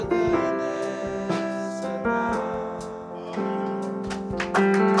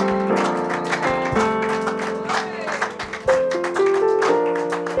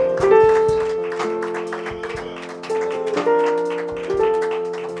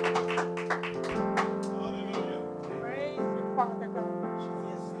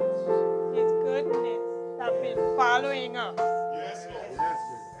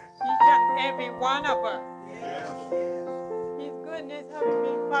one of us. His goodness has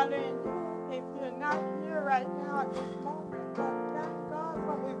been following you. If you're not here right now at this moment, but thank God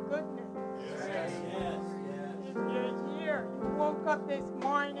for his goodness. If you're here, you woke up this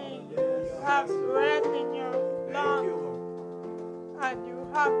morning, you have breath in your lungs, and you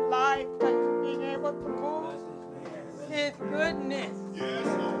have life, and you've been able to move, his goodness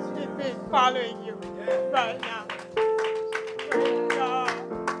has been following you right now. Praise God.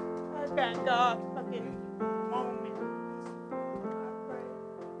 I thank God for this moment. I pray,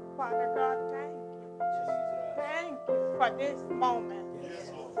 Father God, thank you. Thank you for this moment.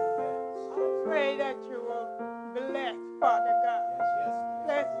 I pray that you will bless, Father God.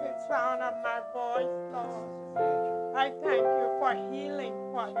 Bless the sound of my voice, Lord. I thank you for healing,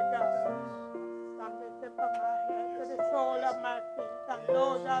 Father God. From the tip of my head to the sole of my feet, and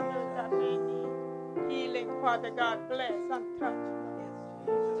those others that may need healing, Father God, bless and touch them.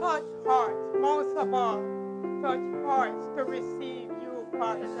 Touch hearts, most of all, touch hearts to receive you,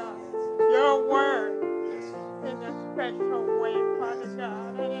 Father God. Your word in a special way, Father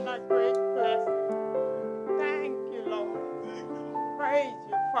God, and in a great blessing. Thank you, Lord. Praise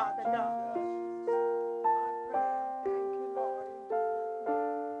you, Father God. I pray and thank you, Lord,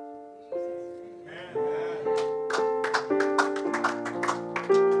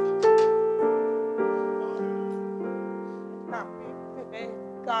 in topic today,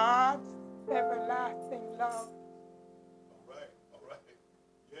 God's everlasting love. All right.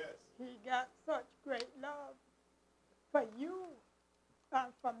 Yes. He got such great love for you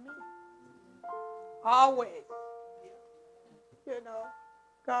and for me. Always. You know,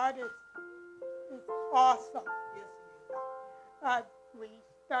 God is awesome. As we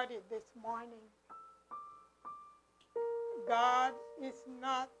studied this morning, God is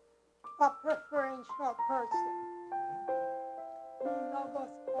not a preferential person. He loves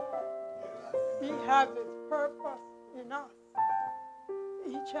us all. He has his purpose in us,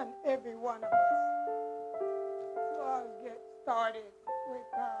 each and every one of us. So I'll get started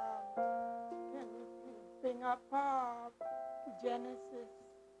with, can you please bring up Genesis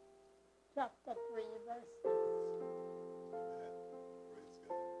chapter 3, verse 6.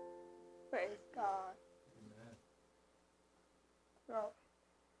 Praise God. Amen. So,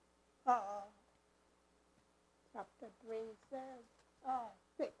 chapter 3 says,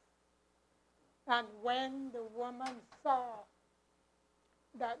 6. And when the woman saw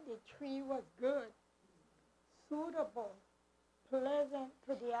that the tree was good, suitable, pleasant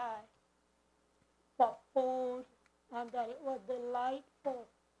to the eye, for food, and that it was delightful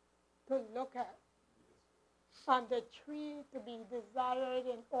to look at, and the tree to be desired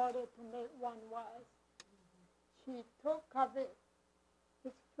in order to make one wise, she took of it,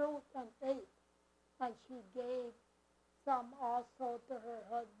 its fruit, and ate, and she gave some also to her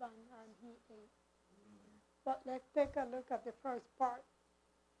husband, and he ate. But let's take a look at the first part.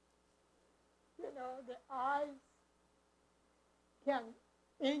 You know, the eyes can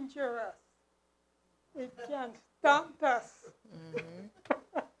injure us. It can stunt us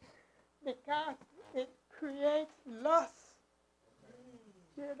because it creates lust.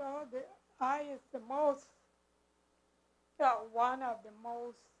 You know, the eye is the most, one of the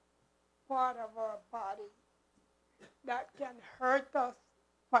most part of our body that can hurt us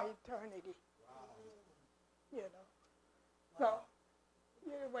for eternity. You know, so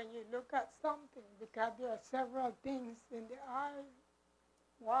when you look at something, because there are several things in the eye,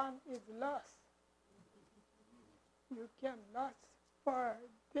 one is lust. You can lust for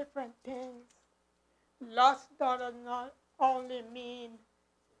different things. Lust does not only mean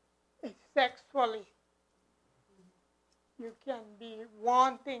sexually. You can be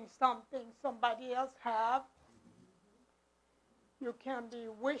wanting something somebody else have. You can be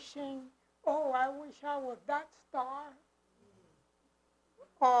wishing, oh, I wish I was that star.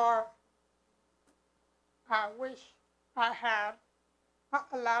 Or I wish I had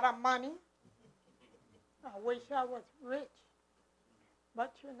a lot of money. I wish I was rich.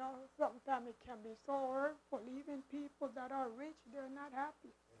 But you know, sometimes it can be so hurtful. Even people that are rich, they're not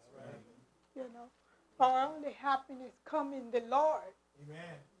happy. That's right. You know, our only happiness comes in the Lord.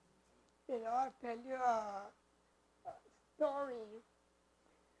 Amen. You know, I'll tell you a story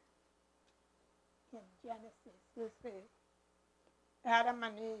in Genesis. You see, Adam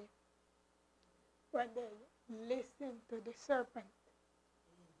and Eve, when they listened to the serpent,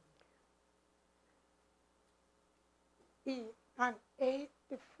 and ate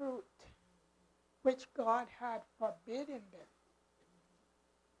the fruit which God had forbidden them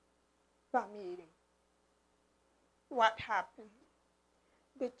from eating. What happened?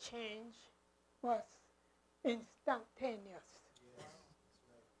 The change was instantaneous.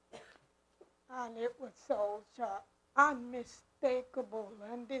 And it was such an unmistakable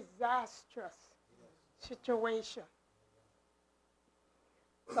and disastrous situation.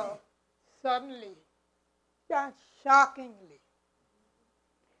 So suddenly, just shockingly,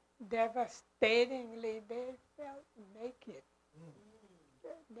 devastatingly, they felt naked.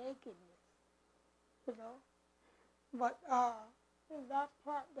 Nakedness, you know. But in that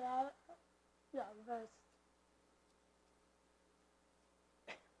part there, verse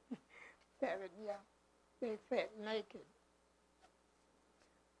 7, they felt naked.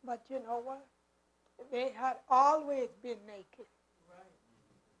 But you know what? They had always been naked. Right.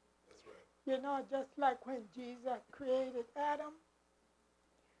 That's right. You know, just like when Jesus created Adam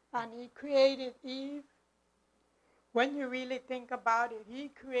and he created Eve, when you really think about it, he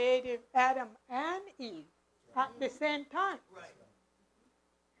created Adam and Eve at the same time. Right.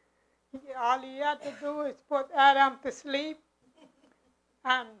 All he had to do is put Adam to sleep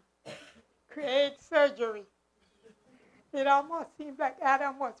and create surgery. It almost seems like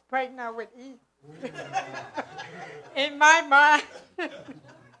Adam was pregnant with Eve. In my mind,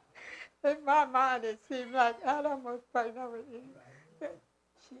 it seemed like Adam was pregnant with Eve.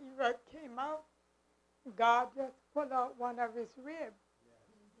 She came out. God just pulled out one of his ribs,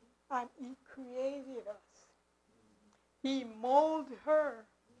 and he created us. He molded her,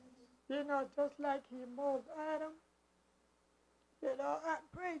 you know, just like he molded Adam. You know,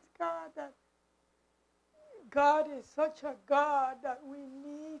 and praise God that God is such a God that we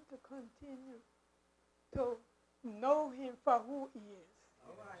need to continue to know him for who he is,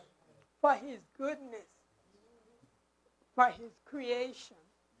 for his goodness, for his creation.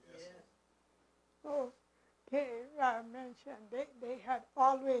 Okay, I mentioned they had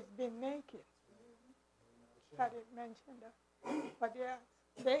always been naked. I didn't mention that. But yes,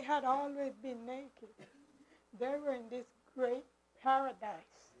 they had always been naked. They were in this great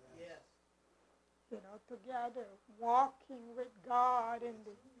paradise. Yes. You know, together, walking with God in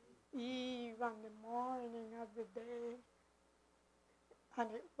the eve and the morning of the day. And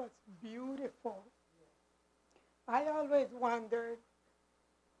it was beautiful. I always wondered,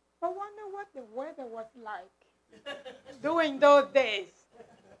 I wonder what the weather was like during those days.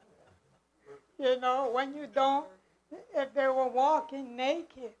 You know, when you don't, if they were walking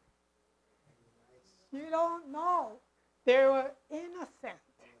naked, you don't know. They were innocent,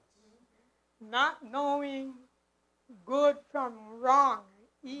 not knowing good from wrong,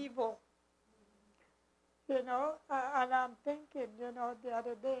 evil. You know, and I'm thinking, you know, the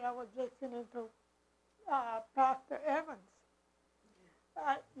other day I was listening to Pastor Evans.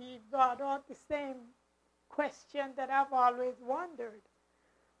 He brought out the same question that I've always wondered.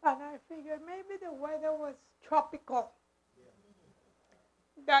 And I figured maybe the weather was tropical.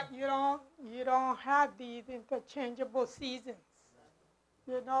 That you don't have these interchangeable seasons.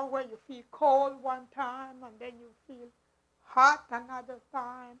 You know, where you feel cold one time and then you feel hot another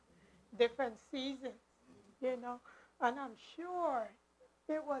time, different seasons, you know. And I'm sure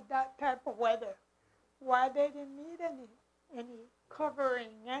it was that type of weather. Why they didn't need any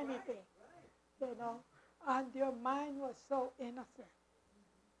covering, anything, you know. And their mind was so innocent.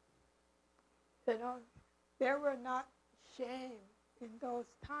 You know, they were not shamed in those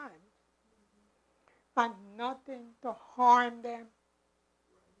times. And nothing to harm them.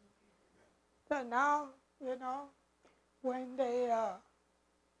 So now, you know, when they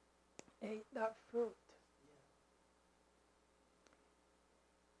ate that fruit,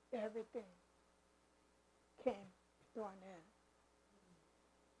 everything came to an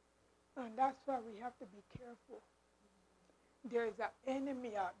end. And that's why we have to be careful. There is an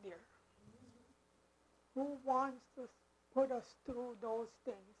enemy out there who wants to put us through those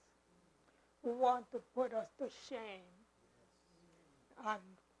things, who wants to put us to shame,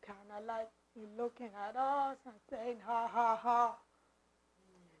 and kind of like looking at us and saying, ha, ha, ha,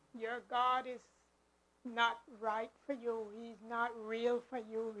 your God is not right for you. He's not real for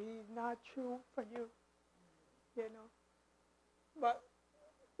you. He's not true for you, you know. But,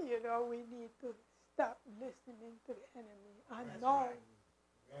 you know, we need to stop listening to the enemy. I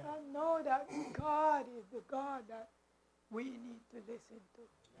know that God is the God that we need to listen to.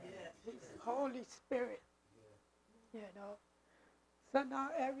 Yes. His Holy Spirit, you know. So now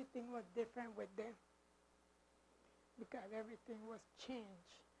everything was different with them because everything was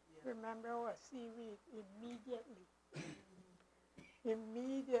changed. Yeah. Remember our series,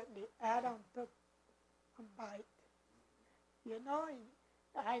 immediately Adam took a bite. You know,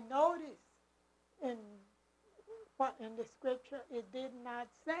 I noticed in the scripture, it did not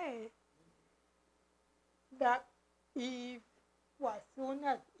say that Eve, as soon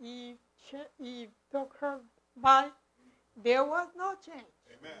as Eve took her bite, there was no change.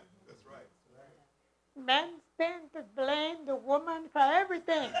 Amen. That's right. Men tend to blame the woman for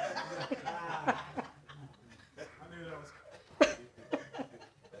everything. I knew that was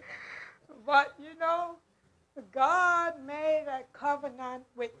But you know, God made a covenant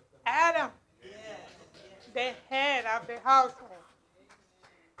with Adam, the head of the household.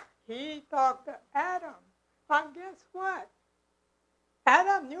 He talked to Adam. And guess what?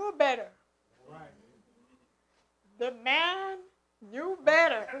 Adam knew better. right. The man knew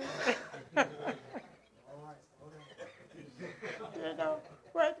better. All right. Hold on. You know,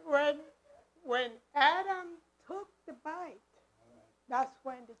 when Adam took the bite, that's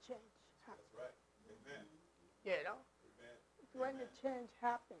when the change happened. That's right. Amen. You know, Amen. it's when the change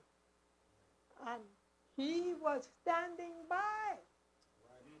happened. And he was standing by.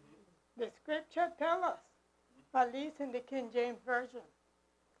 The scripture tells us, at least in the King James Version,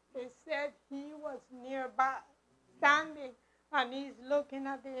 it said he was nearby, standing, and he's looking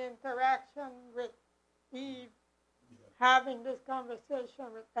at the interaction with Eve, having this conversation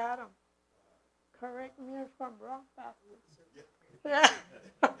with Adam. Correct me if I'm wrong, Pastor. Yeah.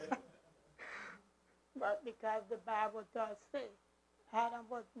 But because the Bible does say Adam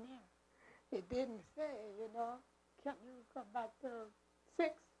was near, it didn't say, you know. Can you go back to 6,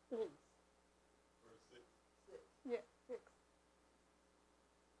 please? Verse 6. Yes, 6.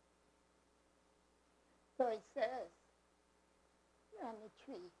 So it says, and the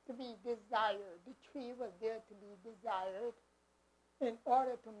tree to be desired. The tree was there to be desired in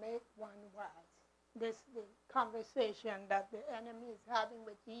order to make one wise. This is the conversation that the enemy is having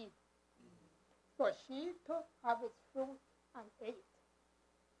with Eve. So she took of its fruit and ate.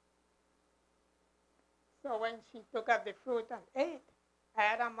 So when she took of the fruit and ate,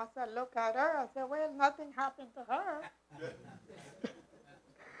 Adam must have looked at her and said, well, nothing happened to her.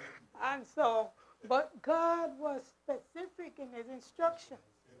 And so, but God was specific in his instructions.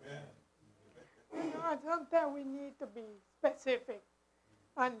 Amen. You know, sometimes we need to be specific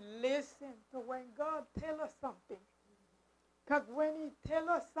and listen to when God tells us something. Because when he tells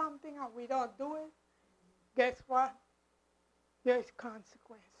us something and we don't do it, guess what? There is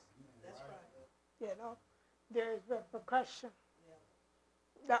consequence. That's right. You know, there is repercussion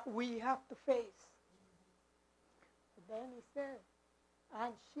that we have to face. But then he said,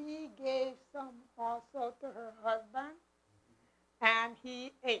 and she gave some also to her husband, and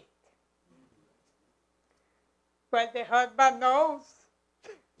he ate. But the husband knows.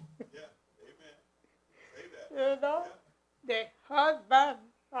 Yeah. Amen. Say that. You know, the husband,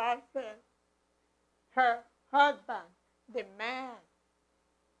 I said, her husband, the man.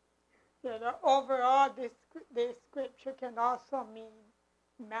 You know, overall, this scripture can also mean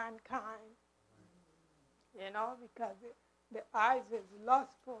mankind. You know, because the eyes is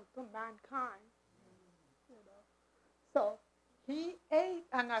lustful to mankind. You know, so he ate,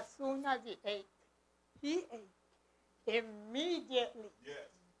 and as soon as he ate immediately, Yes.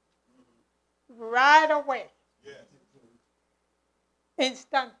 right away, Yes.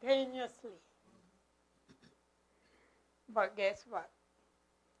 instantaneously. But guess what?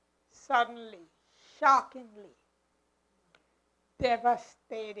 Suddenly, shockingly,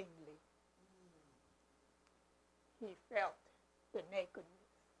 devastatingly, he felt the nakedness.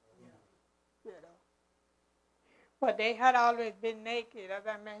 You know. But they had always been naked, as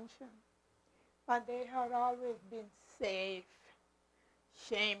I mentioned. And they had always been safe,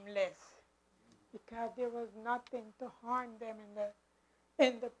 shameless, because there was nothing to harm them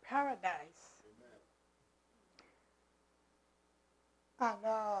in the paradise. And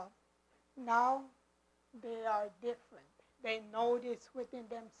now they are different. They notice within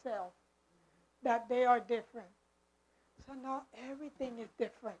themselves that they are different. So now everything is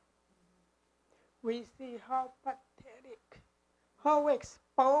different. We see how pathetic, how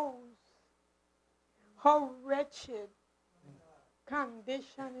exposed, how wretched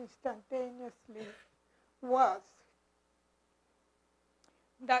condition instantaneously was,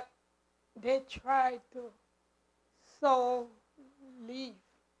 that they tried to sew, leave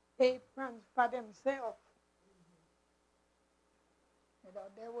aprons for themselves. You know,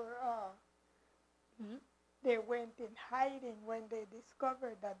 they went in hiding when they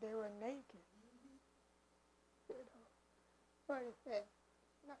discovered that they were naked. You know, what it said,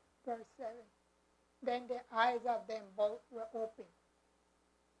 verse 7. Then the eyes of them both were open.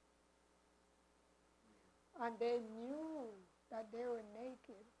 And they knew that they were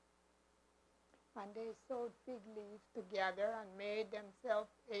naked. And they sewed fig leaves together and made themselves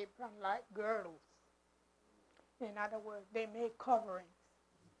apron-like girdles. In other words, they made coverings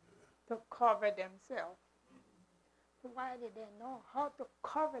to cover themselves. Why did they know how to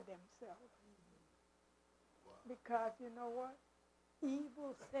cover themselves? Because you know what?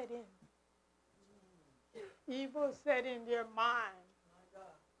 Evil set in. Evil said in their mind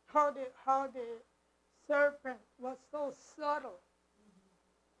how the serpent was so subtle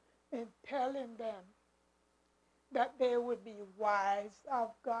in telling them that they would be wise of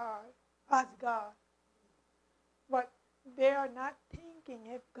God, as God. But they are not thinking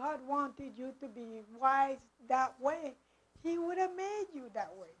if God wanted you to be wise that way, he would have made you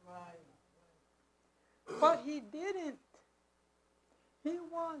that way. But he didn't. He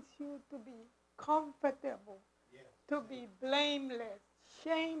wants you to be comfortable, to be blameless,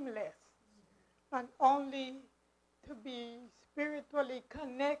 shameless, and only to be spiritually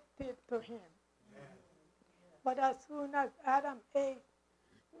connected to him. But as soon as Adam ate,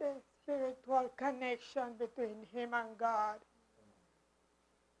 the spiritual connection between him and God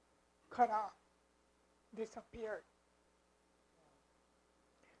cut off, disappeared.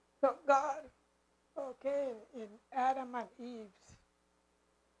 So God, in Adam and Eve's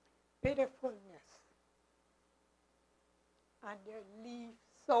pitifulness and their leaf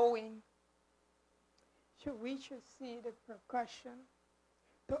sowing, we should see the percussion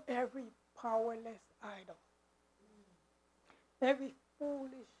to every powerless idol, every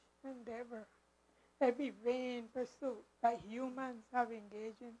foolish endeavor, every vain pursuit that humans have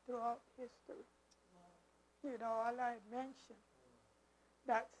engaged in throughout history. You know, all I mentioned,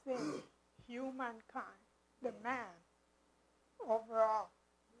 that sin, humankind, the man, overall,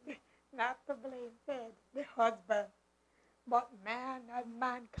 not to blame the husband, but man and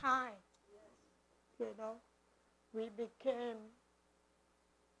mankind. You know, we became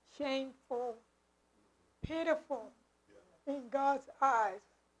shameful, pitiful in God's eyes.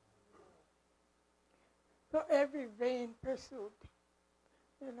 So every vain pursuit,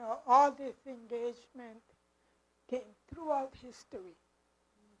 you know, all this engagement came throughout history.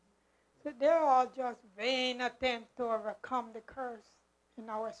 So they're all just vain attempts to overcome the curse in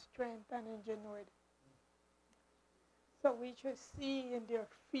our strength and ingenuity. So we should see in their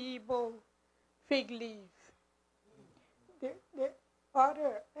feeble fig leaves the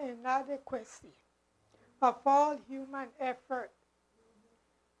utter inadequacy of all human effort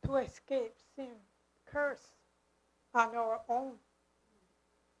to escape sin, curse on our own.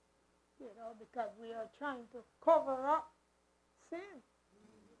 You know, because we are trying to cover up sin.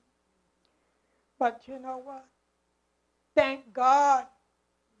 But you know what? Thank God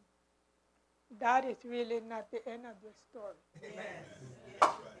that is really not the end of the story. Amen.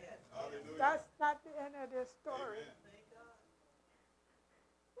 Yes. Hallelujah. That's not the end of the story.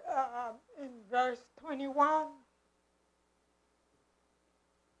 In verse 21,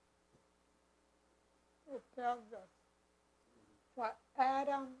 it tells us, for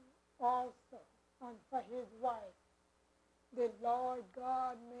Adam also and for his wife, the Lord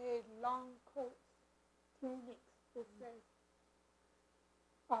God made long coats, tunics, it says,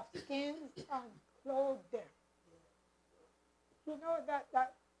 of skins and clothed them. You know that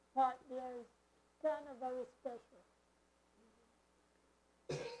part there is kind of very special.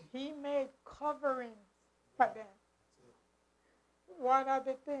 He made coverings for them. One of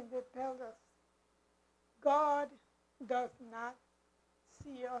the things it tells us, God does not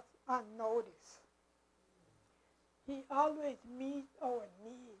see us unnoticed. He always meets our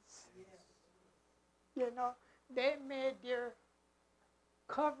needs. You know, they made their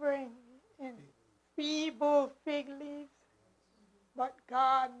covering in feeble fig leaves, but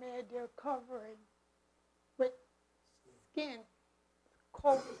God made their covering with skin,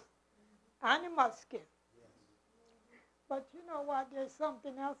 coat, animal skin. But you know what? There's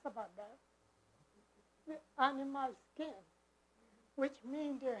something else about that. The animal skin, which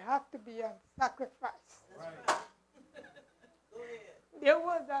means there have to be a sacrifice. Right. There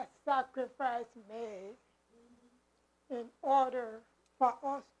was a sacrifice made in order for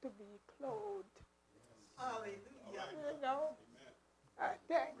us to be clothed. Hallelujah. You know, I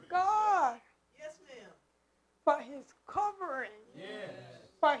thank God Yes, ma'am. for his covering, Yes.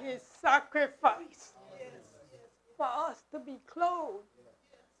 for his sacrifice, Yes. for us to be clothed.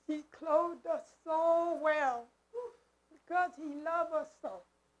 He clothed us so well because he loved us so.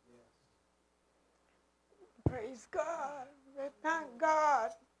 Praise God. We thank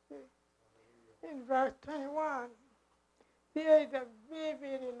God. In verse 21, there is a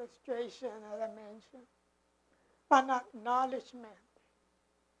vivid illustration, as I mentioned, an acknowledgement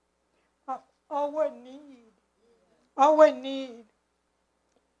of our need,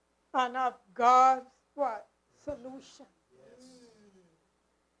 and of God's what? Solution.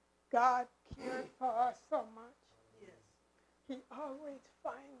 God cared for us so much. Yes. He always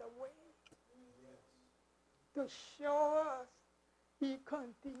finds a way to show us. He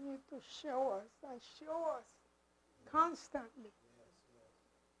continues to show us constantly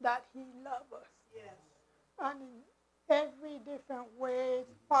that he loves us. Yes. and in every different way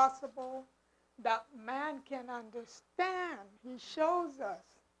possible that man can understand. He shows us.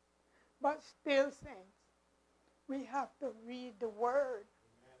 But still, saints, we have to read the Word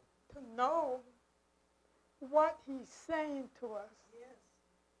to know what He's saying to us. Yes.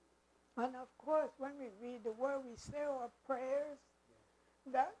 And of course, when we read the Word, we say our prayers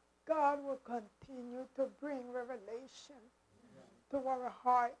that God will continue to bring revelation to our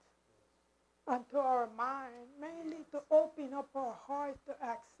hearts and to our mind, mainly to open up our hearts to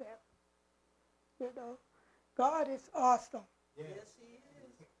accept. You know, God is awesome. Yes, He is.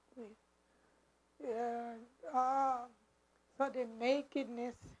 Yeah, so the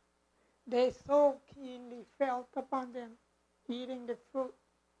nakedness they so keenly felt upon them eating the fruit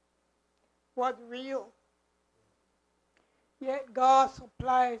was real. Yet God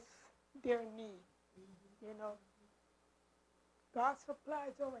supplies their need. You know, God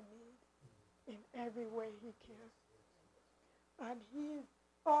supplies our needs in every way He can. And He's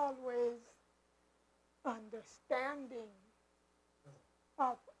always understanding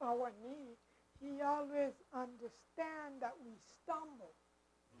of our need. He always understands that we stumble.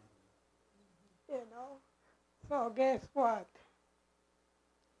 You know? So guess what?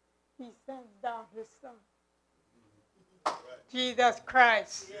 He sends down His Son. Jesus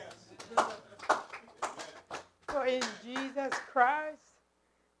Christ. So in Jesus Christ,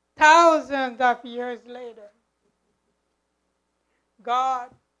 thousands of years later, God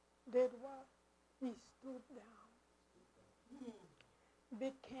did what? He stood down,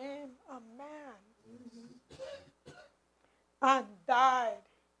 became a man, and died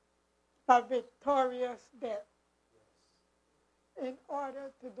a victorious death in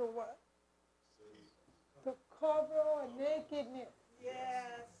order to do what? To cover our nakedness.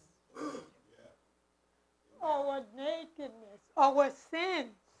 Yes. Our nakedness, our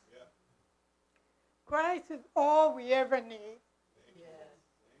sins. Christ is all we ever need. Yes.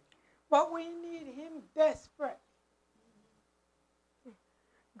 But we need Him desperately.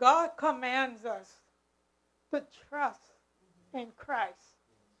 God commands us to trust in Christ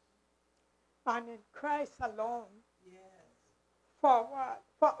and in Christ alone. Yes. For what?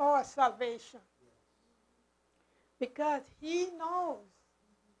 For our salvation. Because He knows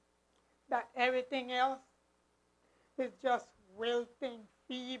that everything else is just wilting,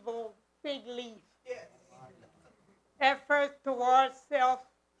 feeble fig leaf. Yes. Effort towards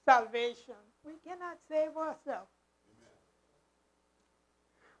self-salvation. We cannot save ourselves.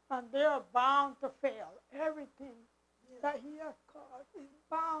 And they are bound to fail. Everything that He has caused is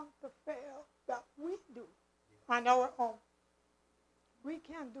bound to fail that we do on our own. We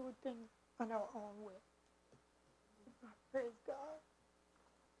can't do things on our own way. Praise God.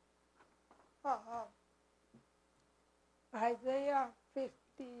 Isaiah 50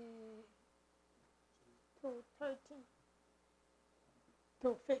 to 13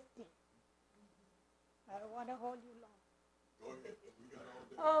 to 15. I don't want to hold you long.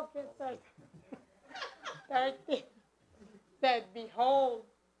 Okay, 13 said, Behold,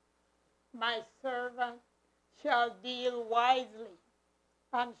 my servant shall deal wisely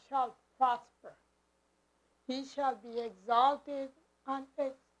and shall prosper. He shall be exalted and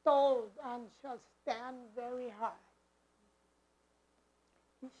extolled and shall stand very high.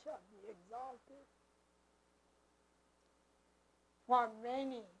 He shall be exalted. For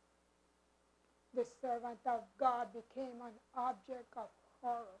many, the servant of God became an object of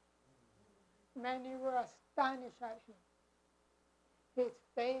horror. Many were astonished at him. His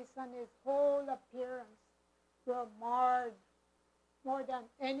face and his whole appearance were marred more than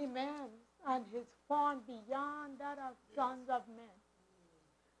any man, and his form beyond that of sons of men.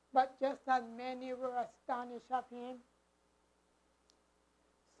 But just as many were astonished at him,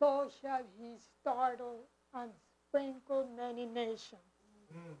 so shall he startle and sprinkle many nations.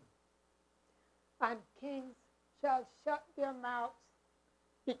 And kings shall shut their mouths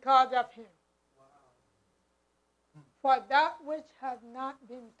because of him. For that which has not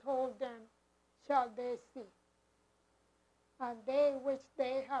been told them shall they see, and they which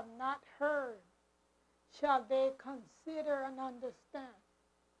they have not heard shall they consider and understand.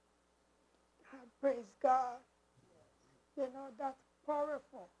 Praise God. You know, that's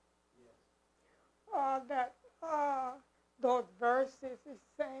powerful. Those verses is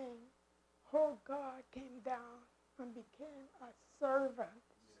saying, oh, God came down and became a servant,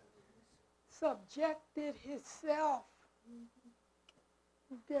 subjected Himself.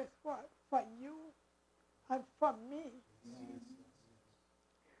 Guess what? For you and for me.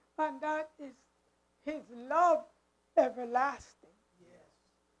 And that is His love everlasting.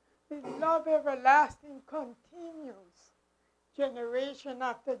 His love everlasting continues generation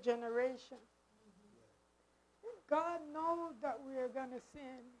after generation. God knows that we are going to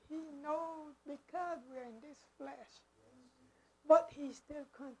sin. He knows because we're in this flesh. But he still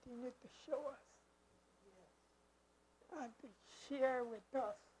continues to show us and to share with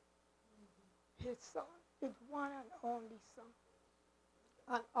us his son, his one and only son.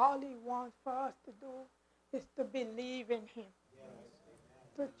 And all he wants for us to do is to believe in him,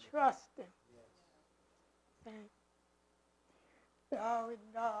 to trust him. Thank you.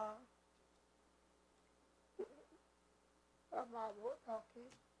 Okay,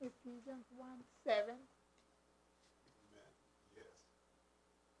 Ephesians 1:7. Amen. Yes.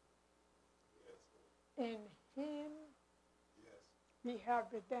 Yes. In him Yes. we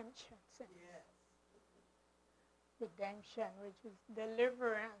have redemption. Yes. Redemption, which is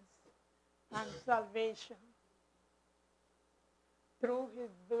deliverance and salvation. Through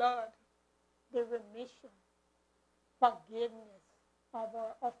his blood, the remission, forgiveness of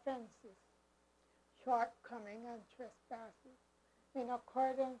our offenses, shortcoming and trespasses, in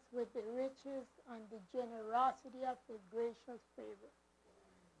accordance with the riches and the generosity of his gracious favor.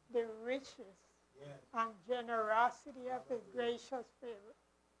 The riches and generosity of his gracious favor.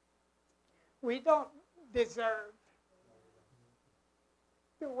 We don't deserve.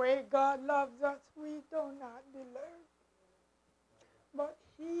 The way God loves us, we do not deserve. But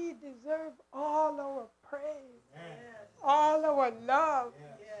he deserves all our praise, all our love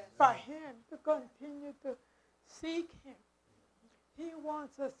for him, to continue to seek him. He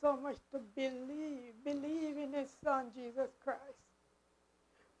wants us so much to believe in his son, Jesus Christ,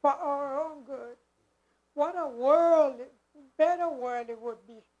 for our own good. What a better world it would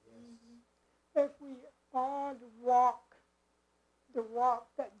be if we all walk the walk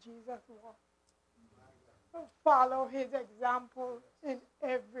that Jesus walked. Follow his example in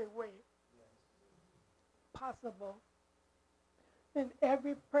every way possible. In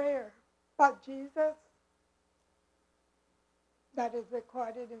every prayer of Jesus that is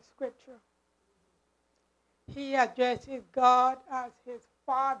recorded in Scripture, he addresses God as his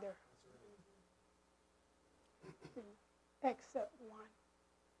Father, except one.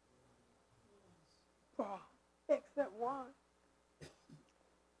 Oh, except one.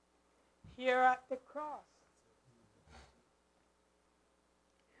 Here at the cross,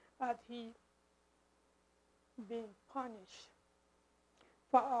 as he being punished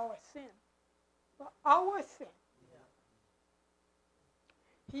for our sin. For our sin.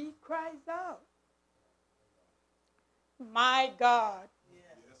 He cries out, my God,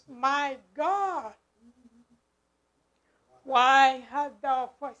 my God, why hast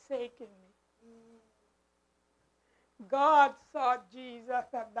thou forsaken me? God saw Jesus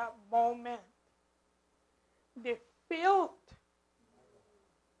at that moment. The filth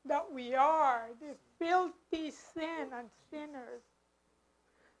that we are, the filthy sin and sinners.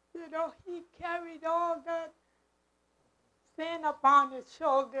 You know, he carried all that sin upon his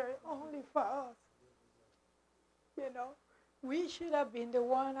shoulder only for us. You know, we should have been the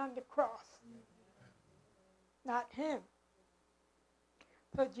one on the cross, not him.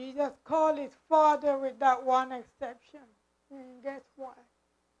 So Jesus called his Father with that one exception. And guess what?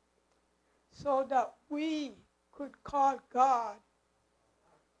 So that we could call God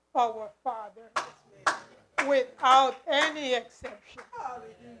our Father without any exception.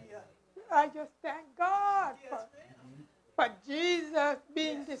 Hallelujah. I just thank God for Jesus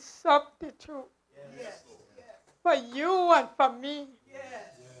being the substitute Yes. for you and for me,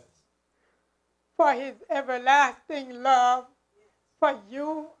 Yes. for his everlasting love for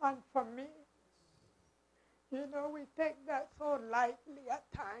you and for me. You know, we take that so lightly at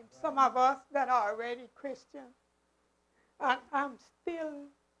times. Some of us that are already Christian. And I'm still,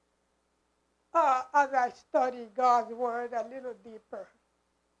 as I study God's word a little deeper,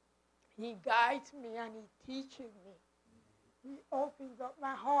 he guides me and he teaches me. He opens up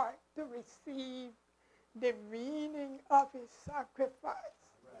my heart to receive the meaning of his sacrifice.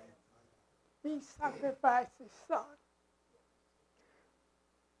 He sacrificed his son.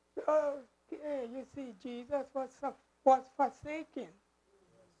 So, you see, Jesus was forsaken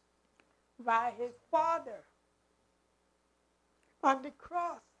by his Father on the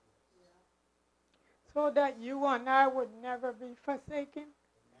cross, so that you and I would never be forsaken.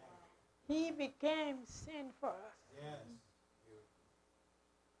 He became sin for us.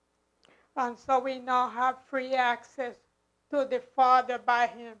 And so we now have free access to the Father by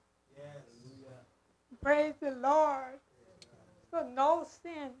him. Praise the Lord. So no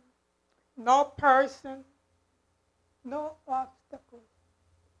sin, no person, no obstacle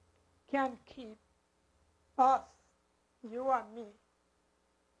can keep us, you and me,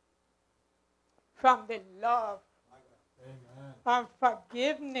 from the love and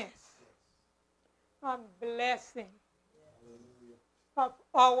forgiveness and blessing of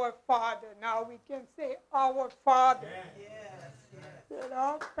our Father. Now we can say our Father. Yes. You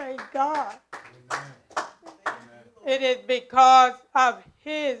know, praise God. Amen. It is because of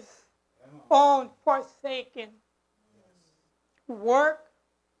his own forsaken work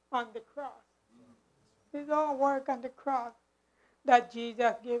on the cross. His own work on the cross that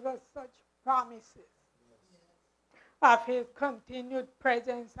Jesus gave us such promises of his continued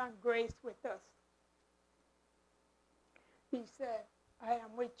presence and grace with us. He said, I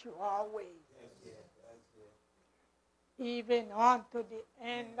am with you always, even unto the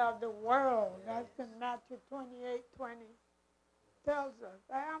end of the world. That's in Matthew 28:20. Tells us,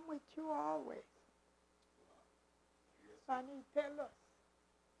 I am with you always. And he tells us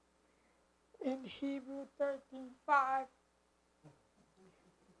in Hebrews 13:5,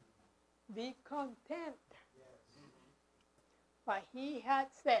 be content. For he had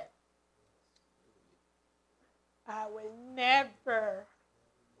said, I will never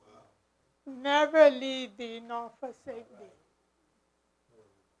leave thee nor forsake thee.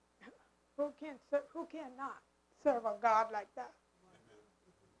 Who cannot serve a God like that?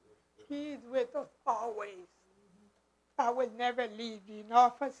 He is with us always. I will never leave thee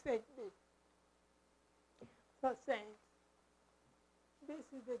nor forsake thee. So saints, this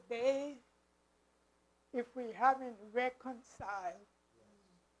is the day if we haven't reconciled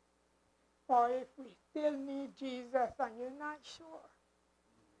or if we still need Jesus and you're not sure,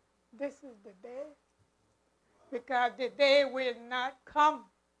 this is the day. Because the day will not come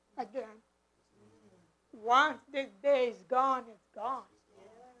again. Once this day is gone, it's gone.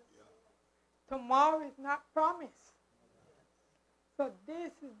 Tomorrow is not promised. So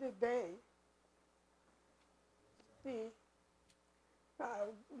this is the day. See,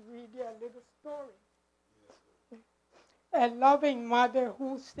 I'll read you a little story. A loving mother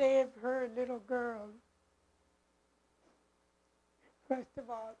who saved her little girl. First of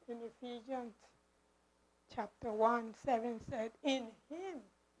all, in Ephesians chapter 1:7 said, in him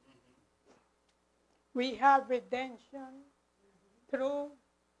we have redemption through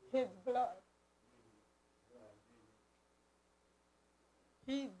his blood.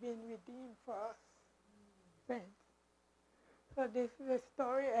 He's been redeemed for us, friends. So this is a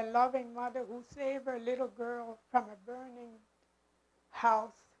story, a loving mother who saved her little girl from a burning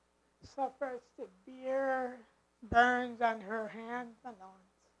house, suffers severe burns on her hands and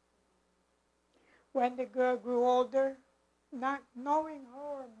arms. When the girl grew older, not knowing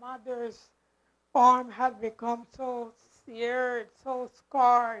her mother's arm had become so seared, so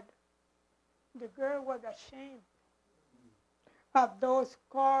scarred, the girl was ashamed of those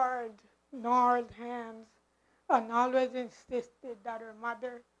scarred, gnarled hands and always insisted that her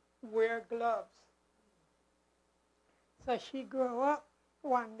mother wear gloves. So she grew up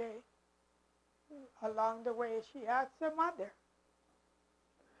one day. Along the way, she asked her mother.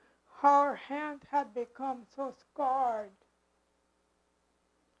 Her hand had become so scarred.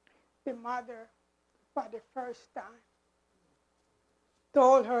 The mother, for the first time,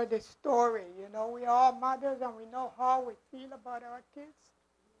 told her the story. You know, we all mothers and we know how we feel about our kids,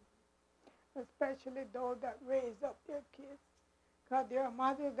 especially those that raise up their kids, because there are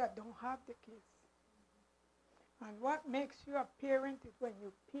mothers that don't have the kids. And what makes you a parent is when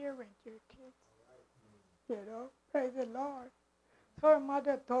you parent your kids. You know, praise the Lord. So her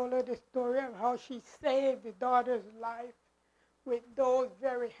mother told her the story of how she saved the daughter's life with those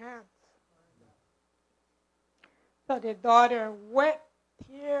very hands. So the daughter wept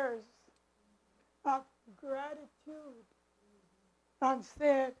tears of gratitude and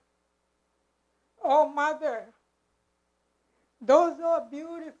said, oh, mother, those are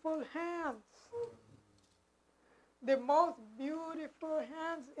beautiful hands. The most beautiful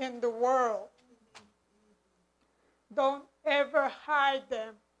hands in the world. Don't ever hide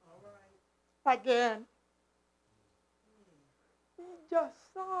them again. He just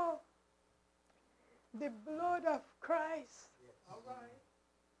saw the blood of Christ.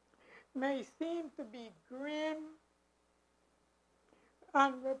 May seem to be grim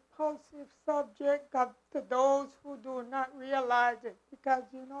and repulsive subject to those who do not realize it. Because,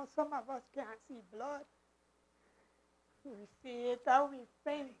 you know, some of us can't see blood. We see it and we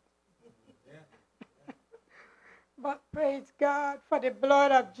faint. But praise God for the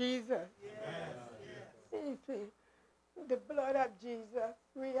blood of Jesus. You see, the blood of Jesus,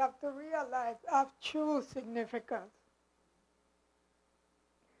 we have to realize of true significance.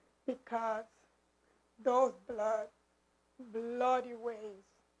 Because those bloody ways,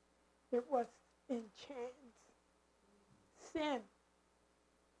 it was in chains. Sin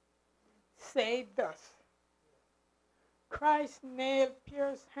saved us. Christ's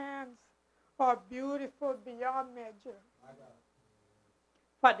nail-pierced hands are beautiful beyond measure.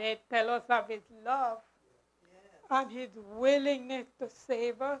 For they tell us of his love and his willingness to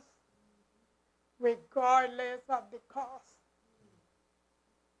save us, regardless of the cost.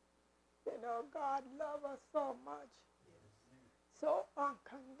 You know, God loves us so much, so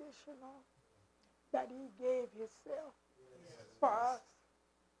unconditional, that he gave himself for us.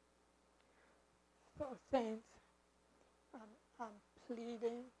 So, saints, I'm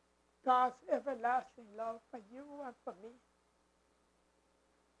pleading God's everlasting love for you and for me.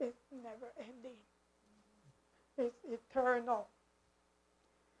 It's never ending. It's eternal.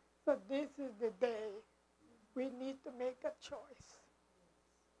 So this is the day we need to make a choice.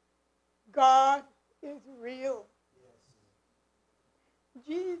 God is real.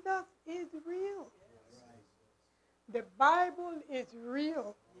 Jesus is real. The Bible is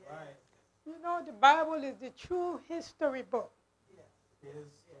real. You know, the Bible is the true history book.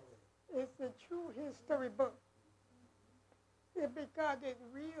 It's a true history book. Because it's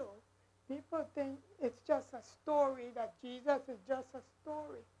real. People think it's just a story, that Jesus is just a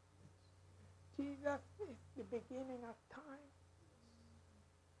story. Jesus is the beginning of time.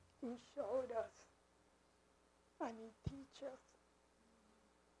 He showed us and he teaches us.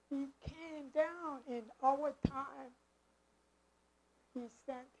 He came down in our time. He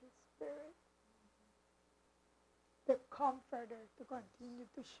sent his Spirit, the Comforter, to continue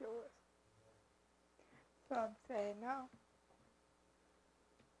to show us. So I'm saying now,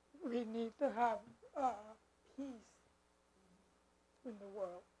 we need to have peace in the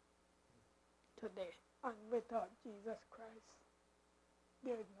world today. And without Jesus Christ,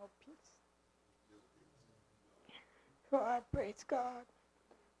 there is no peace. So I praise God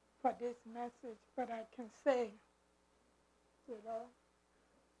for this message. But I can say, you know,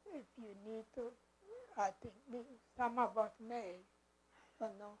 if you need to, I think some of us may, I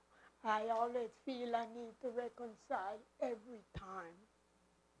don't know. I always feel I need to reconcile every time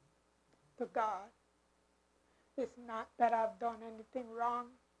to God. It's not that I've done anything wrong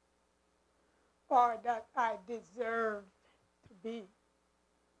or that I deserve to be,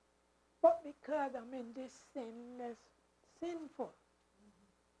 but because I'm in this sinful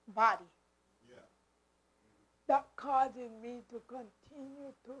body that causes me to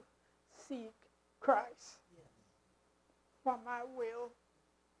continue to seek Christ for my will,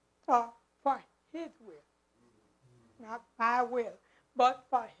 or for his will. Not my will, but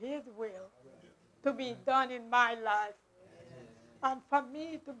for his will to be done in my life, and for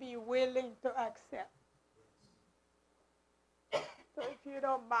me to be willing to accept. So if you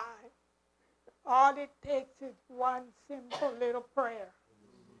don't mind, all it takes is one simple little prayer.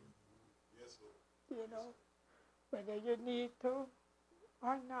 You know, whether you need to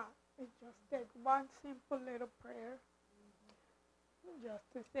or not, it just takes one simple little prayer.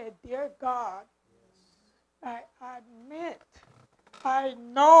 Just to say, dear God, I admit, I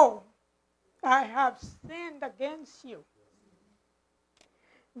know I have sinned against you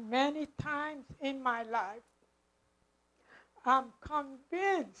many times in my life. I'm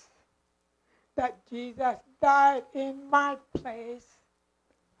convinced that Jesus died in my place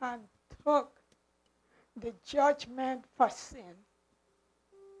and took the judgment for sin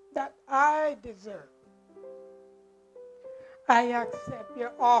that I deserve. I accept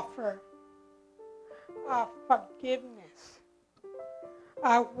your offer of forgiveness.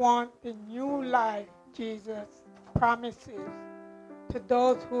 I want the new life Jesus promises to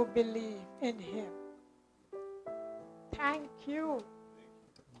those who believe in him. Thank you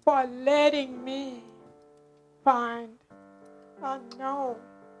for letting me find and know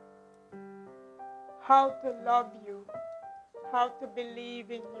how to love you, how to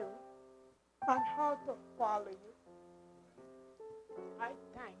believe in you, and how to follow you. I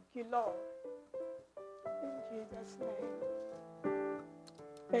thank you, Lord. In Jesus' name.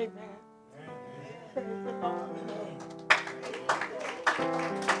 Amen. Praise the Lord.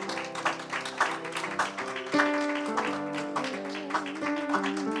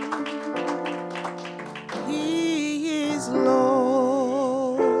 He is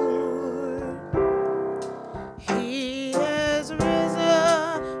Lord. He has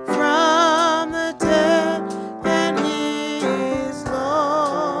risen from the dead, and he is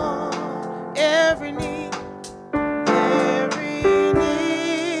Lord. Every knee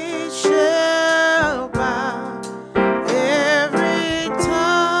shall bow,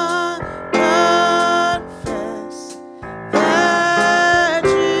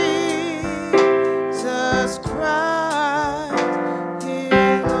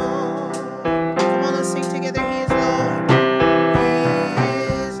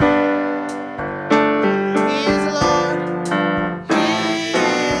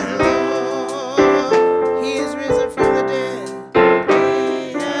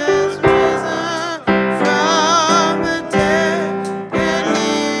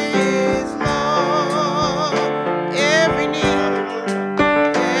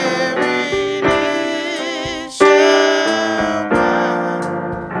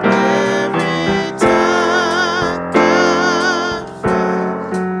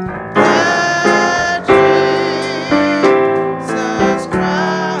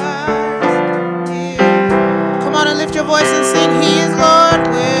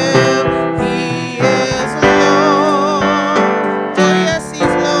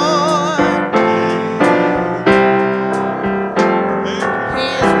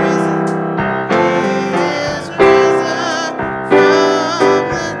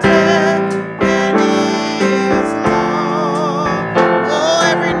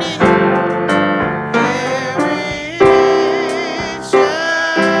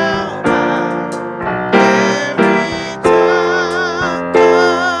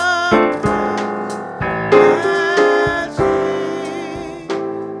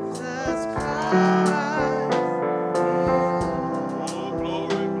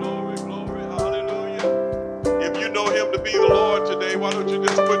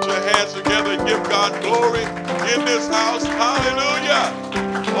 put your hands together and give God glory in this house. Hallelujah.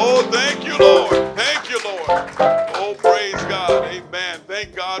 Oh, thank you, Lord. Thank you, Lord. Oh, praise God. Amen.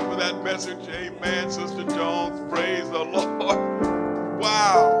 Thank God for that message. Amen, Sister Jones. Praise the Lord.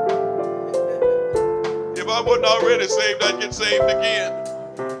 Wow. If I wasn't already saved, I'd get saved again.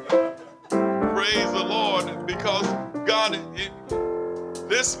 Praise the Lord. Because God,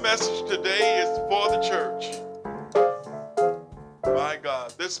 this message today is for the church. My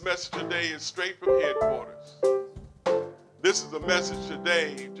God, this message today is straight from headquarters. This is a message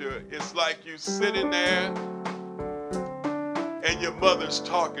today. It's like you sitting there and your mother's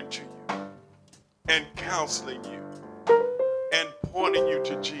talking to you and counseling you and pointing you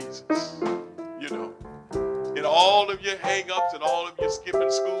to Jesus. You know, in all of your hang-ups and all of your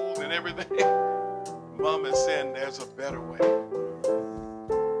skipping schools and everything, Mom is saying there's a better way.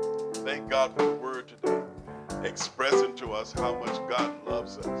 Thank God for the word today, expressing to us how much God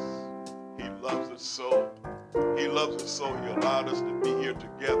loves us. He loves us so. He loves us so he allowed us to be here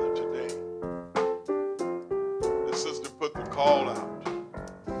together today. The sister put the call out.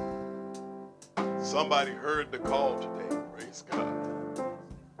 Somebody heard the call today, praise God,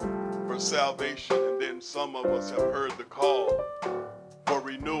 for salvation. And then some of us have heard the call for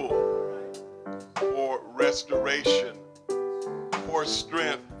renewal, for restoration, for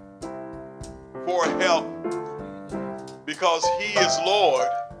strength, for help, because he is Lord.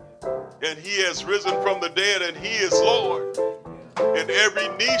 And he has risen from the dead, and he is Lord. And every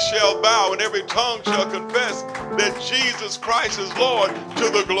knee shall bow, and every tongue shall confess that Jesus Christ is Lord, to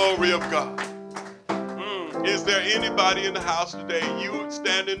the glory of God. Is there anybody in the house today, you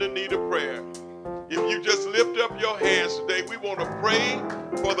stand in the need of prayer? If you just lift up your hands today, we want to pray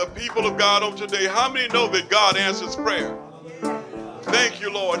for the people of God on today. How many know that God answers prayer? Thank you,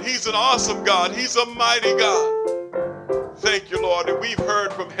 Lord. He's an awesome God. He's a mighty God. Thank you, Lord, and we've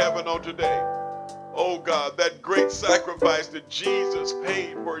heard from heaven on today. Oh, God, that great sacrifice that Jesus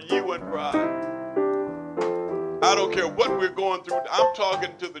paid for you and for I don't care what we're going through. I'm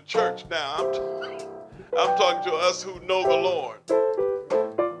talking to the church now. I'm talking to us who know the Lord.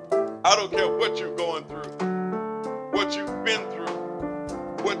 I don't care what you're going through, what you've been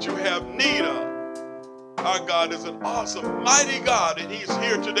through, what you have need of. Our God is an awesome, mighty God, and he's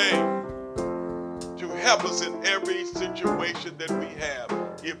here today to help us in every situation that we have.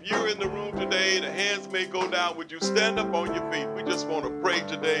 If you're in the room today, the hands may go down. Would you stand up on your feet? We just want to pray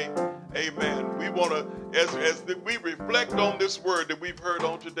today. Amen. We want to, as we reflect on this word that we've heard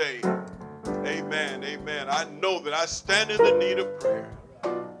on today. Amen. Amen. I know that I stand in the need of prayer.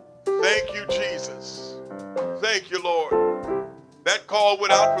 Thank you, Jesus. Thank you, Lord. That call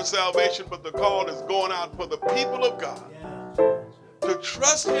went out for salvation, but the call is going out for the people of God. To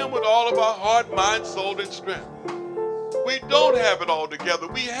trust him with all of our heart, mind, soul, and strength. We don't have it all together.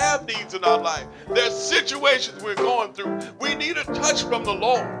 We have needs in our life. There's situations we're going through. We need a touch from the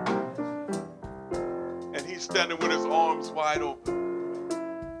Lord. And he's standing with his arms wide open.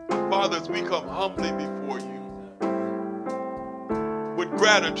 Father, as we come humbly before you, with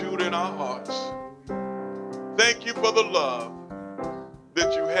gratitude in our hearts, thank you for the love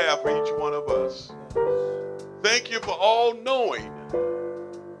that you have for each one of us. Thank you for all knowing.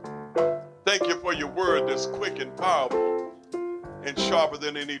 Thank you for your word that's quick and powerful and sharper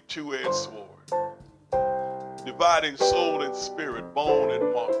than any two-edged sword, dividing soul and spirit, bone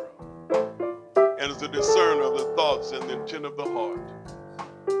and marrow, and is a discerner of the thoughts and the intent of the heart.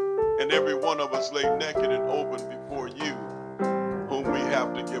 And every one of us lay naked and open before you, whom we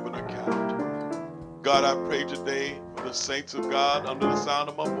have to give an account. God, I pray today for the saints of God under the sound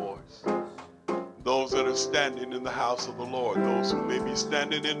of my voice, those that are standing in the house of the Lord, those who may be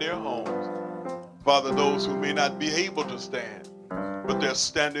standing in their homes. Father, those who may not be able to stand, but they're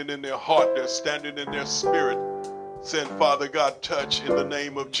standing in their heart, they're standing in their spirit. Send, Father God, touch in the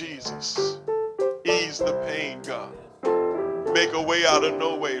name of Jesus. Ease the pain, God. Make a way out of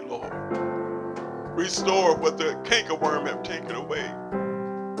no way, Lord. Restore what the cankerworm have taken away.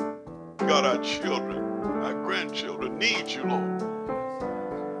 God, our children, our grandchildren need you, Lord.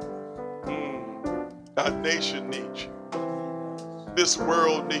 Our nation needs you. This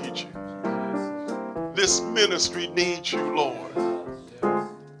world needs you. This ministry needs you, Lord.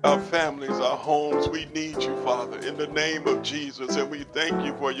 Our families, our homes, we need you, Father, in the name of Jesus. And we thank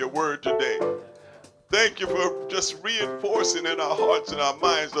you for your word today. Thank you for just reinforcing in our hearts and our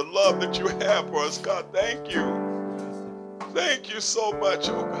minds the love that you have for us, God. Thank you. Thank you so much,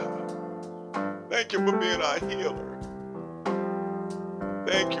 oh God. Thank you for being our healer.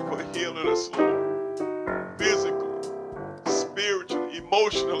 Thank you for healing us, Lord. Physically, spiritually,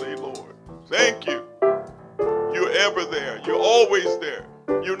 emotionally, Lord. Thank you. You're ever there. You're always there.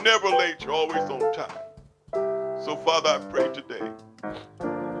 You're never late. You're always on time. So, Father, I pray today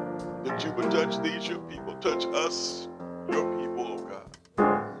that you would touch these, your people. Touch us, your people, oh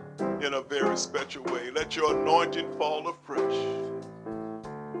God, in a very special way. Let your anointing fall afresh.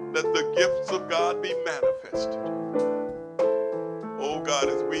 Let the gifts of God be manifested. Oh God,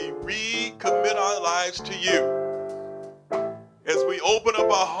 as we recommit our lives to you, as we open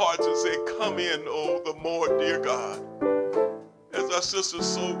up our hearts and say, come in, oh, the more, dear God, as our sister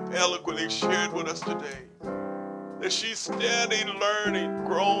so eloquently shared with us today, that she's studying, learning,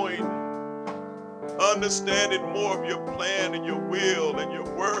 growing, understanding more of your plan and your will and your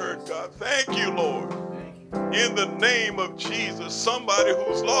word, God. Thank you, Lord. In the name of Jesus, somebody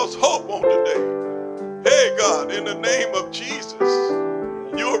who's lost hope on today. Hey, God, in the name of Jesus,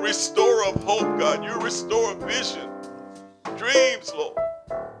 you're a restorer of hope, God. You're a restorer of vision, dreams, Lord.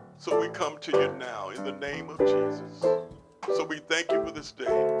 So we come to you now in the name of Jesus. So we thank you for this day.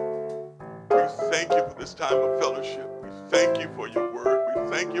 We thank you for this time of fellowship. We thank you for your word. We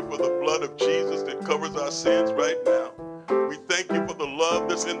thank you for the blood of Jesus that covers our sins right now. We thank you for the love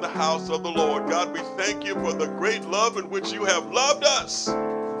that's in the house of the Lord. God, we thank you for the great love in which you have loved us.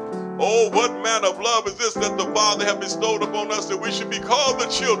 Oh, what manner of love is this that the Father has bestowed upon us, that we should be called the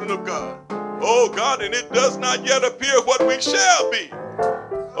children of God. Oh, God, and it does not yet appear what we shall be.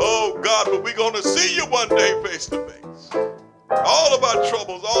 Oh, God, but we're going to see you one day face to face. All of our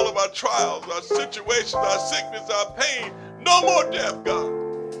troubles, all of our trials, our situations, our sickness, our pain, no more death, God.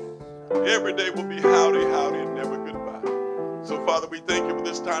 Every day will be howdy, howdy, and never goodbye. So, Father, we thank you for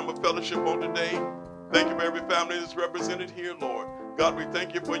this time of fellowship on today. Thank you for every family that's represented here, Lord. God, we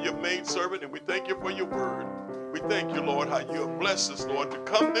thank you for your maidservant, and we thank you for your word. We thank you, Lord, how you have blessed us, Lord, to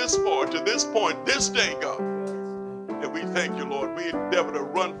come this far, to this point, this day, God. And we thank you, Lord. We endeavor to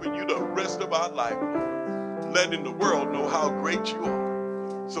run for you the rest of our life, Lord, letting the world know how great you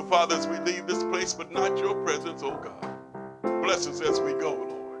are. So, Father, as we leave this place, but not your presence, oh God, bless us as we go,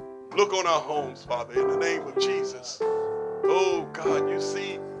 Lord. Look on our homes, Father, in the name of Jesus. Oh, God, you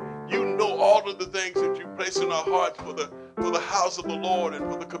see, you know all of the things that you place in our hearts for the house of the Lord and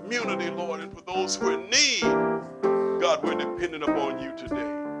for the community, Lord, and for those who are in need. God, we're dependent upon you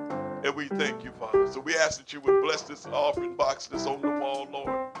today. And we thank you, Father. So we ask that you would bless this offering box that's on the wall,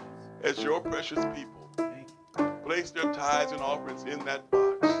 Lord, as your precious people place their tithes and offerings in that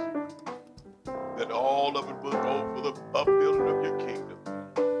box, that all of it will go for the upbuilding of your kingdom,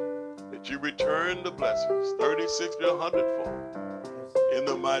 that you return the blessings, 30, 60, 100-fold. In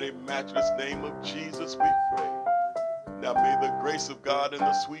the mighty, matchless name of Jesus, we pray. Now may the grace of God and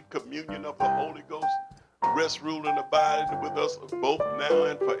the sweet communion of the Holy Ghost rest, rule, and abide with us both now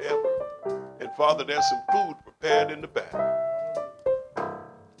and forever. And Father, there's some food prepared in the back.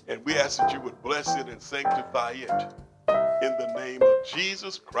 And we ask that you would bless it and sanctify it. In the name of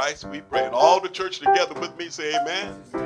Jesus Christ, we pray. And all the church together with me say amen.